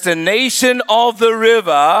the destination of the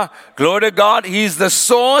river. Glory to God. He's the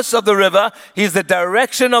source of the river. He's the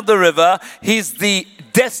direction of the river. He's the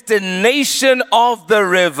destination of the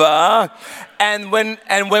river. And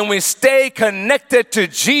when we stay connected to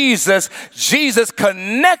Jesus, Jesus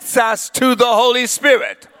connects us to the Holy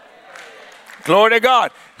Spirit. Glory to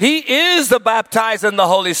God. He is the baptizer in the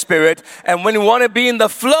Holy Spirit. And when we want to be in the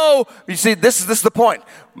flow, you see, this is the point.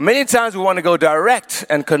 Many times we want to go direct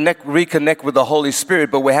and reconnect with the Holy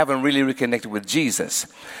Spirit, but we haven't really reconnected with Jesus.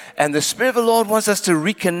 And the Spirit of the Lord wants us to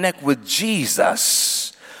reconnect with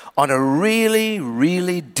Jesus on a really,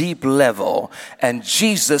 really deep level. And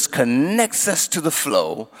Jesus connects us to the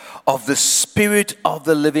flow of the Spirit of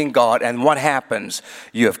the living God. And what happens?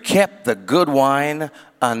 You have kept the good wine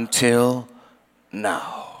until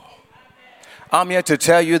now. I'm here to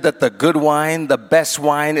tell you that the good wine, the best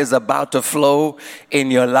wine is about to flow in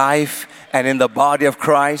your life and in the body of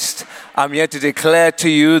Christ. I'm here to declare to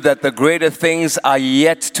you that the greater things are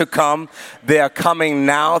yet to come. They are coming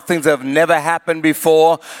now. Things that have never happened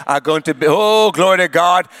before are going to be, oh, glory to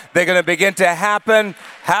God. They're going to begin to happen.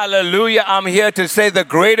 Hallelujah. I'm here to say the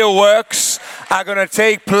greater works are going to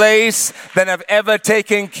take place than have ever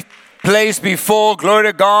taken place before. Glory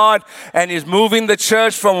to God. And he's moving the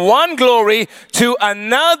church from one glory to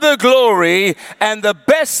another glory, and the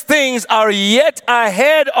best things are yet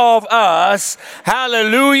ahead of us.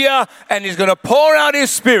 Hallelujah. And he's going to pour out his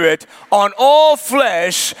Spirit on all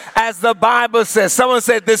flesh, as the Bible says. Someone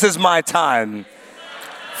said, this is my time.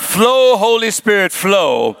 Flow, Holy Spirit,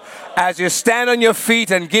 flow. as you stand on your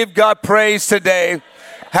feet and give God praise today,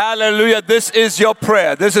 hallelujah, this is your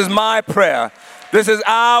prayer. This is my prayer. This is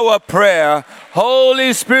our prayer.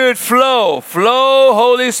 Holy Spirit, flow. Flow,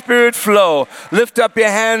 Holy Spirit, flow. Lift up your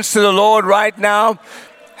hands to the Lord right now.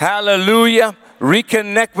 Hallelujah.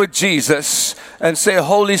 Reconnect with Jesus and say,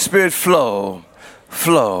 Holy Spirit, flow.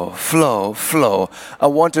 Flow, flow, flow. I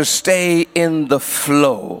want to stay in the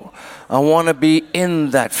flow. I want to be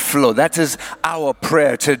in that flow. That is our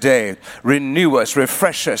prayer today. Renew us,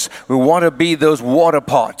 refresh us. We want to be those water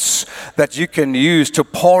pots that you can use to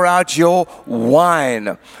pour out your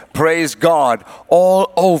wine. Praise God.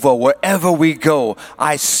 All over, wherever we go.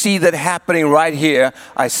 I see that happening right here.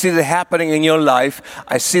 I see that happening in your life.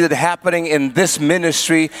 I see that happening in this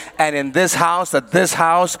ministry and in this house, that this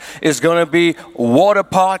house is going to be water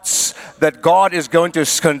pots that God is going to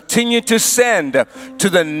continue to send to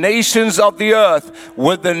the nations of the earth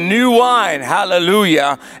with the new wine.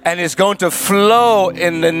 Hallelujah. And it's going to flow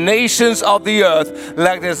in the nations of the earth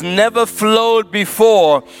like it's never flowed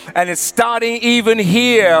before. And it's starting even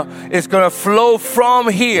here. It's going to flow from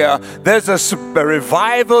here. There's a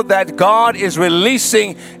revival that God is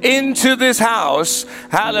releasing into this house.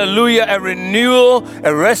 Hallelujah. A renewal,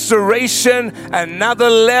 a restoration, another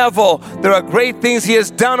level. There are great things He has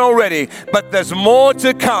done already, but there's more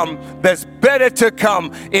to come. There's better to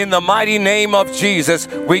come. In the mighty name of Jesus,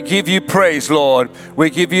 we give you praise, Lord. We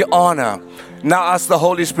give you honor. Now ask the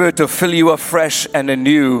Holy Spirit to fill you afresh and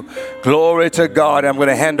anew. Glory to God. I'm going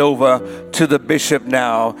to hand over to the bishop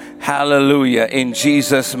now. Hallelujah. In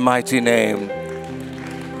Jesus' mighty name.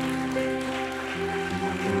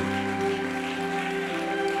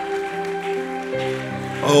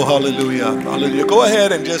 Oh, hallelujah. Hallelujah. Go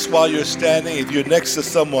ahead and just while you're standing, if you're next to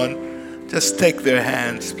someone, just take their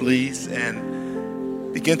hands, please,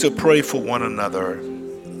 and begin to pray for one another.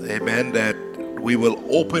 Amen. That we will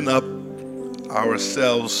open up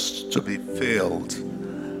ourselves to be filled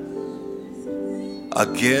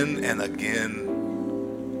again and again,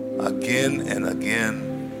 again and again.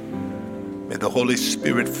 May the Holy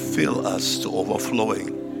Spirit fill us to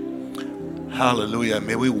overflowing. Hallelujah.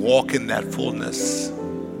 May we walk in that fullness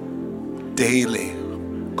daily.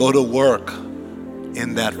 Go to work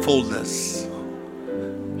in that fullness.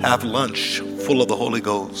 Have lunch full of the Holy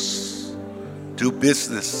Ghost. Do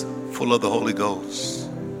business full of the Holy Ghost.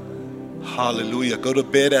 Hallelujah. Go to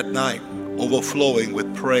bed at night overflowing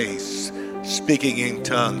with praise, speaking in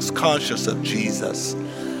tongues, conscious of Jesus.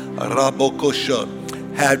 Rabokosha.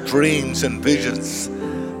 Have dreams and visions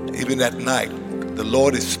even at night. The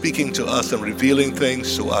Lord is speaking to us and revealing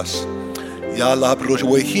things to us.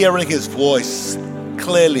 We're hearing His voice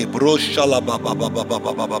clearly. We're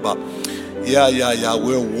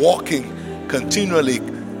walking continually,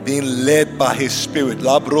 being led by His Spirit.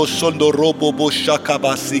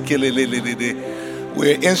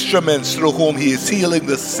 We're instruments through whom He is healing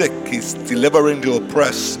the sick. He's delivering the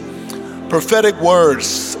oppressed. Prophetic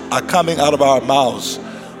words are coming out of our mouths.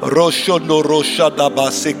 He's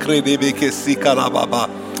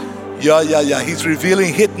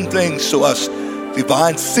revealing hidden things to us,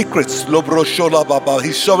 divine secrets.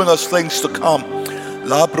 He's showing us things to come.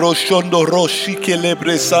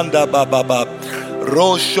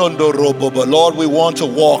 Lord, we want to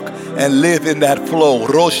walk and live in that flow.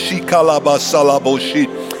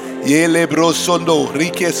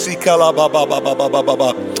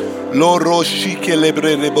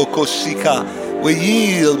 We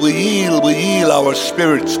yield our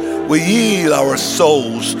spirits, we yield our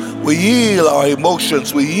souls, we yield our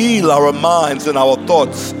emotions, we yield our minds and our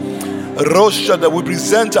thoughts. That we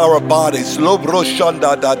present our bodies. Let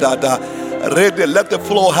the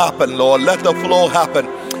flow happen, Lord. Let the flow happen.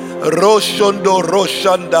 Roshondo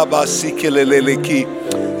roshanda basikeleleki.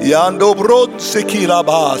 Yando brod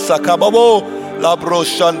sekilaba sakababo la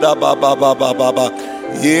broshanda baba baba baba.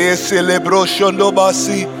 Yes, celebroshando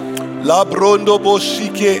basi la brondo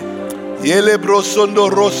boshike. Yele brosondo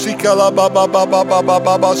rosika la baba baba baba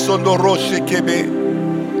baba sondo roshikebe.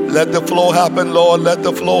 Let the flow happen, Lord. Let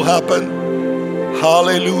the flow happen.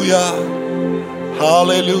 Hallelujah.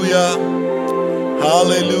 Hallelujah.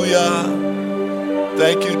 Hallelujah.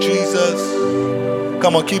 Thank you, Jesus.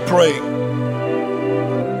 Come on, keep praying.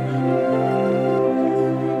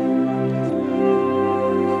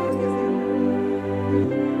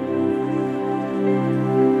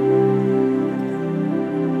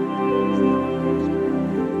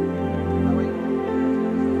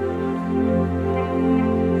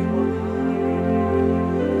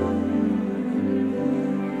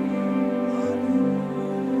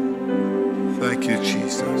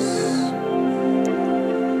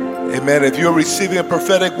 Amen. If you're receiving a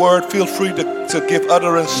prophetic word, feel free to to give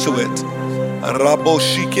utterance to it.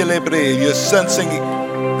 You're sensing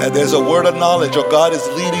that there's a word of knowledge, or God is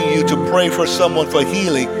leading you to pray for someone for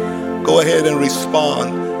healing. Go ahead and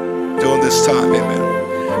respond during this time. Amen.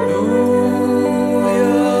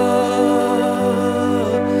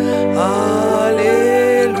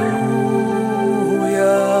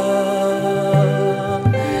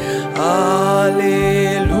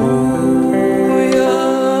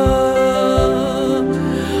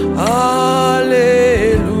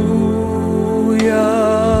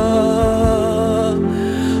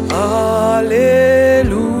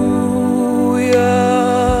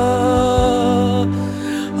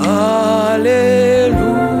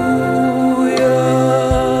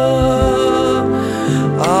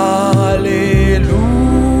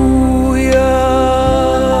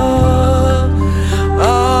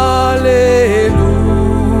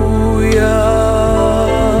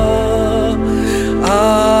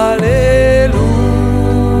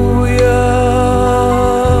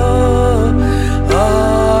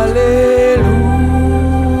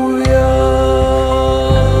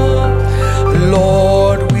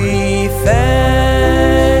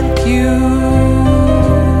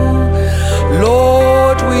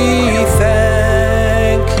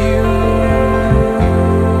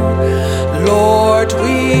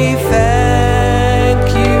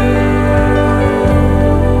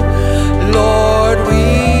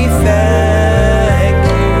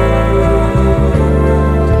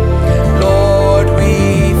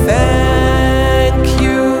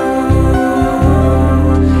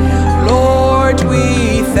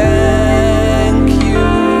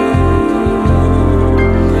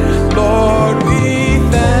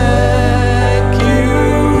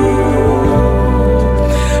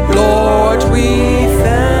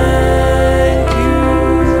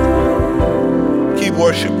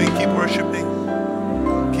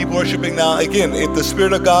 Again, if the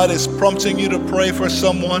Spirit of God is prompting you to pray for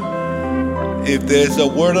someone, if there's a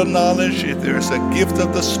word of knowledge, if there's a gift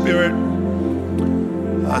of the Spirit,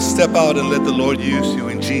 step out and let the Lord use you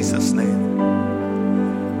in Jesus' name.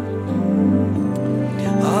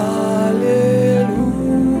 Hallelujah.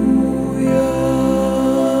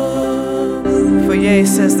 For yea,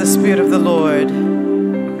 says the Spirit of the Lord,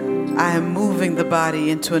 I am moving the body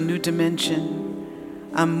into a new dimension.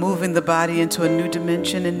 I'm moving the body into a new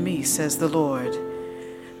dimension in me, says the Lord.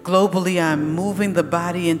 Globally, I'm moving the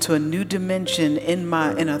body into a new dimension in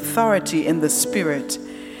authority in the Spirit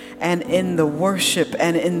and in the worship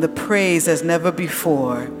and in the praise as never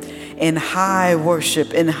before. In high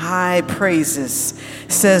worship, in high praises,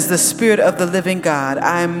 says the Spirit of the living God.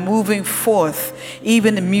 I am moving forth,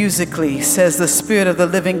 even musically, says the Spirit of the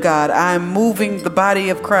living God. I am moving the body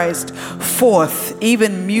of Christ forth,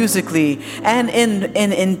 even musically, and in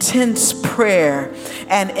intense prayer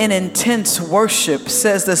and in intense worship,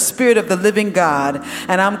 says the Spirit of the living God.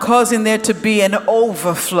 And I'm causing there to be an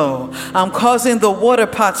overflow. I'm causing the water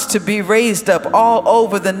pots to be raised up all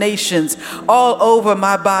over the nations, all over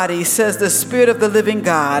my body, says the Spirit of the living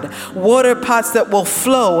God. Water pots that will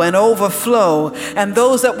flow and overflow, and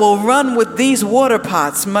those that will run with these water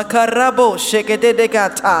pots across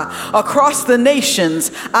the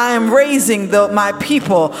nations. I am raising my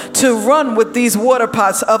people to run with these water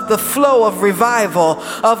pots of the flow of revival,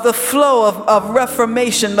 of the flow of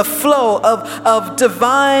reformation, the flow of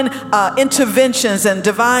divine interventions and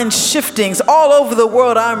divine shiftings all over the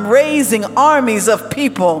world. I'm raising armies of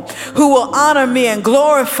people who will honor me and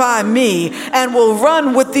glorify me, and will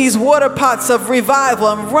run with these water pots of revival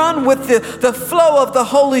and run with the flow of the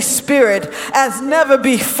Holy Spirit as never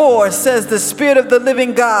before, says the Spirit of the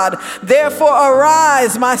living God. Therefore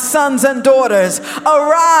arise, my sons and daughters,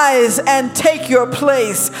 arise and take your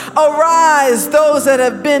place. Arise, those that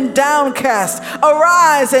have been downcast,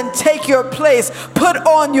 arise and take your place. Put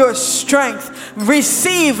on your strength.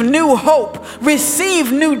 Receive new hope.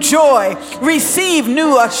 Receive new joy. Receive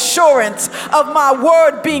new assurance of my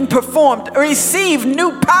word being performed. Receive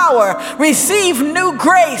new power. Receive new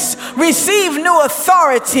grace. Receive new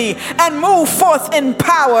authority, and move forth in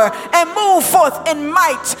power, and move forth in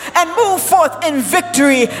might, and move forth in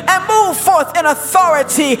victory, and move forth in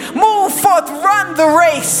authority. Move forth, run the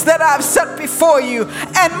race that I've set before you,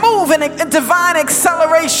 and move in a divine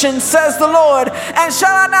acceleration, says the Lord. And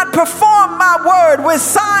shall I not perform my word with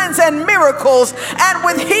signs and miracles, and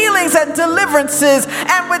with healings and deliverances,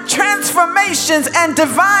 and with transformations and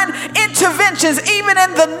divine interventions, even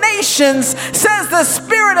in the nations, says the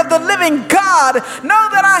Spirit of the living God. Know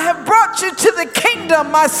that I have brought you to the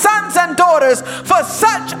kingdom, my sons and daughters, for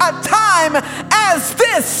such a time as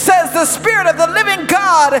this, says the Spirit of the living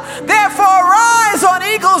God. Therefore arise on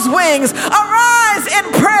eagle's wings, arise in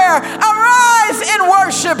prayer, arise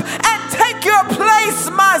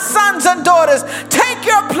orders. Take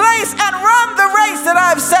your place and run the race that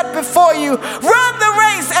I've set before you. Run the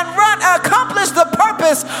race and accomplish the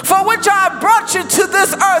purpose for which I brought you to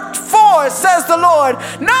this earth for, says the Lord.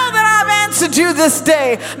 Know that I've answered you this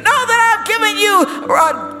day. Know that I've given you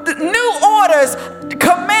new orders,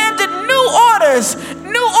 commanded new orders,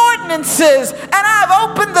 new ordinances, and I've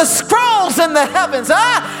opened the scrolls in the heavens,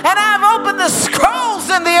 and I've opened the scrolls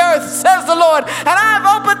in the earth, says the Lord, and I've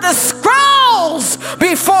opened the scrolls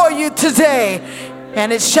before you today,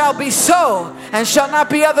 and it shall be so and shall not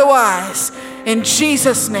be otherwise. In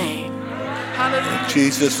Jesus' name. Hallelujah. In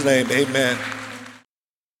Jesus' name, amen.